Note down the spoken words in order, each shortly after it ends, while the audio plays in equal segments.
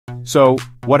So,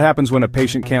 what happens when a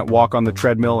patient can't walk on the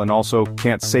treadmill and also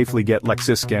can't safely get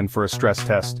Lexiscan for a stress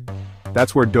test?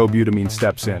 That's where Dobutamine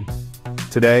steps in.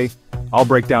 Today, I'll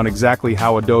break down exactly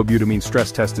how a Dobutamine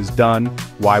stress test is done,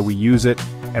 why we use it,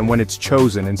 and when it's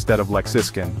chosen instead of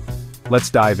Lexiscan. Let's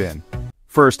dive in.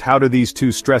 First, how do these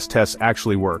two stress tests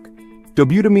actually work?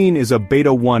 Dobutamine is a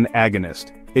beta-1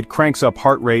 agonist. It cranks up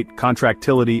heart rate,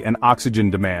 contractility, and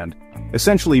oxygen demand,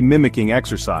 essentially mimicking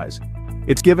exercise.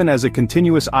 It's given as a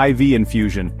continuous IV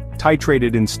infusion,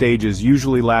 titrated in stages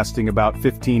usually lasting about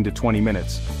 15 to 20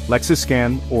 minutes.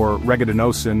 Lexiscan, or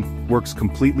regadenoson, works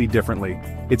completely differently.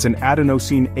 It's an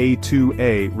adenosine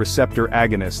A2A receptor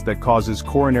agonist that causes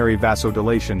coronary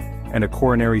vasodilation and a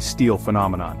coronary steal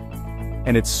phenomenon.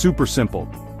 And it's super simple,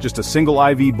 just a single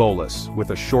IV bolus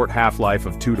with a short half-life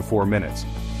of 2 to 4 minutes.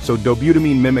 So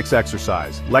Dobutamine mimics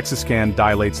exercise, Lexiscan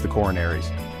dilates the coronaries.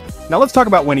 Now let's talk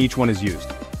about when each one is used.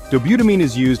 Dobutamine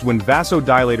is used when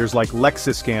vasodilators like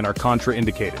Lexiscan are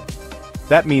contraindicated.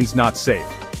 That means not safe.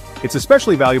 It's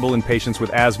especially valuable in patients with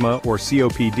asthma or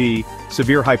COPD,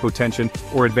 severe hypotension,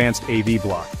 or advanced AV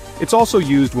block. It's also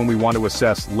used when we want to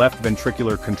assess left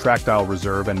ventricular contractile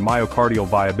reserve and myocardial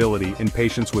viability in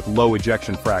patients with low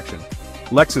ejection fraction.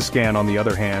 Lexiscan, on the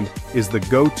other hand, is the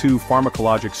go-to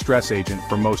pharmacologic stress agent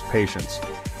for most patients.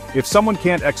 If someone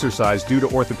can't exercise due to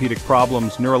orthopedic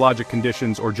problems, neurologic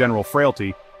conditions, or general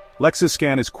frailty,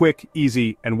 Lexiscan is quick,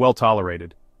 easy, and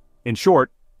well-tolerated. In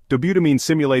short, Dobutamine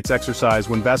simulates exercise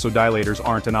when vasodilators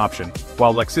aren't an option,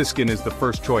 while Lexiscan is the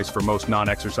first choice for most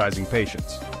non-exercising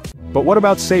patients. But what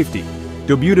about safety?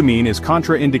 Dobutamine is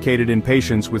contraindicated in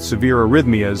patients with severe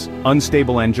arrhythmias,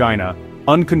 unstable angina,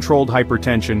 uncontrolled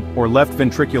hypertension, or left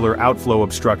ventricular outflow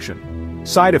obstruction.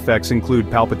 Side effects include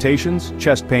palpitations,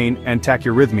 chest pain, and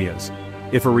tachyarrhythmias.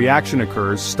 If a reaction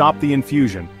occurs, stop the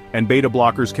infusion, and beta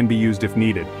blockers can be used if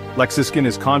needed. Lexiscan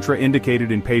is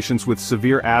contraindicated in patients with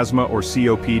severe asthma or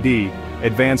COPD,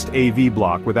 advanced AV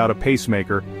block without a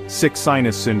pacemaker, sick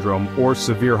sinus syndrome, or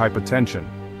severe hypotension.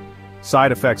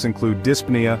 Side effects include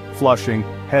dyspnea, flushing,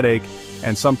 headache,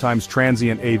 and sometimes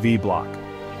transient AV block.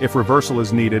 If reversal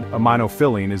is needed,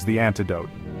 aminophylline is the antidote.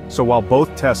 So while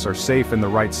both tests are safe in the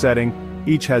right setting,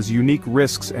 each has unique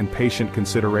risks and patient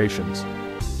considerations.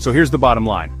 So here's the bottom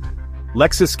line.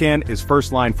 Lexiscan is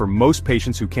first line for most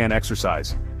patients who can't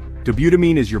exercise.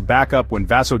 Dobutamine is your backup when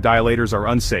vasodilators are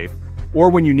unsafe, or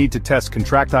when you need to test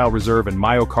contractile reserve and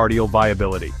myocardial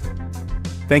viability.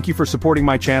 Thank you for supporting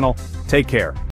my channel. Take care.